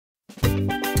Hello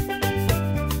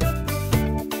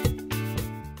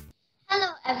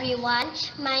everyone,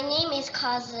 my name is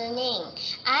Ning.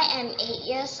 I am 8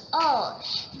 years old.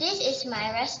 This is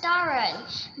my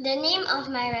restaurant. The name of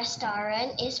my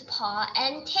restaurant is Paw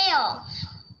and Tail.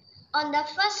 On the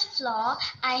first floor,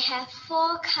 I have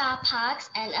 4 car parks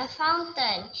and a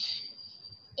fountain.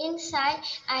 Inside,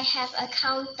 I have a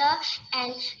counter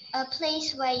and a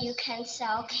place where you can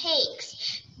sell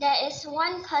cakes. There is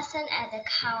 1 person at the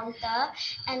counter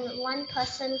and 1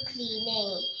 person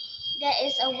cleaning. There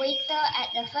is a waiter at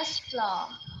the first floor.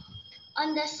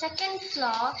 On the second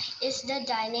floor is the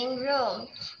dining room.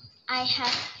 I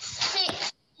have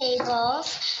 6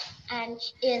 tables and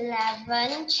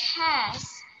 11 chairs.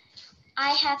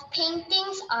 I have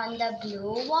paintings on the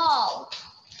blue wall.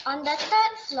 On the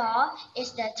third floor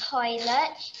is the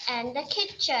toilet and the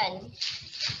kitchen.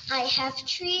 I have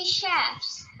 3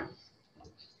 chefs.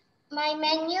 My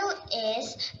menu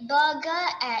is burger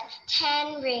at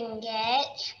 10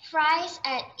 ringgit, fries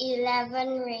at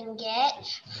 11 ringgit,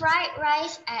 fried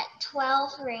rice at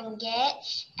 12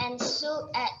 ringgit, and soup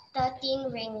at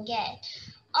 13 ringgit.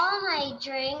 All my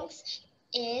drinks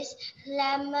is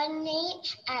lemonade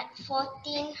at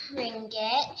 14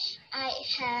 ringgit. I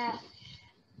have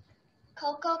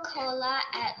Coca-Cola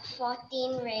at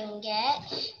 14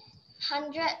 ringgit.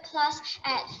 100 plus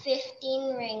at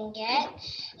 15 ringgit,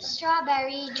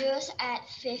 strawberry juice at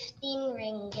 15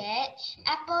 ringgit,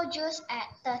 apple juice at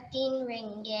 13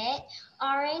 ringgit,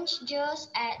 orange juice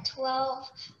at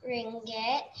 12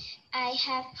 ringgit. I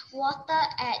have water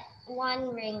at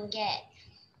 1 ringgit.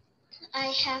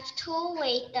 I have 2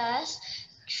 waiters,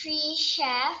 3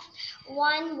 chefs,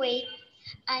 1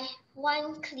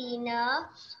 cleaner,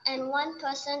 and 1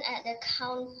 person at the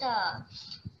counter.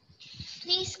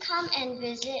 Please come and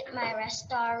visit my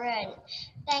restaurant.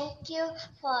 Thank you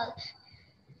for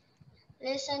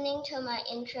listening to my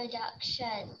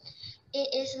introduction.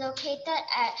 It is located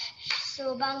at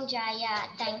Subang Jaya.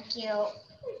 Thank you.